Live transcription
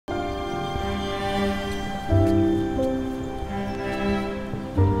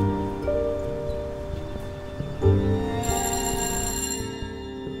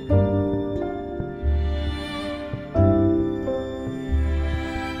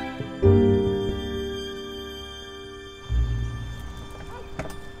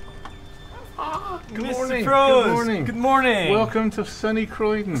Good Mr. morning. Prowse. Good morning. Good morning. Welcome to sunny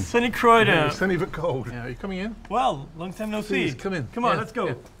Croydon. Sunny Croydon. Yeah, sunny but cold. Yeah, are you coming in? Well, long time no Please, see. come in. Come on, Yeah, let's go.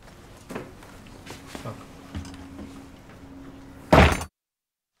 yeah.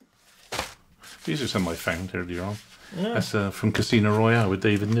 These are some I found earlier on. Yeah. That's from Casino Royale with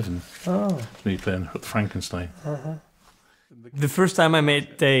David Niven. Oh. Me playing Frankenstein. The first time I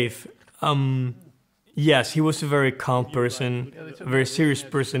met Dave, yes, he was a very calm person, a very serious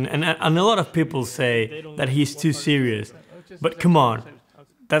person, and a lot of people say that he's too serious. But come on,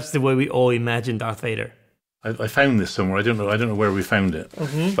 that's the way we all imagine Darth Vader. I found this somewhere. I don't know where we found it.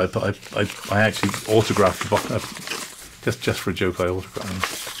 But I actually autographed the book. Just for a joke, I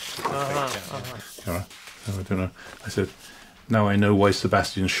autographed it. I don't know. I said, now I know why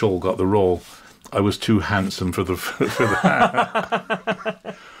Sebastian Shaw got the role. I was too handsome for the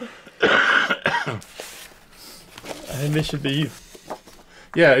hat. And this should be you.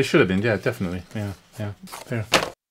 Yeah, it should have been. Yeah, definitely. Yeah. There.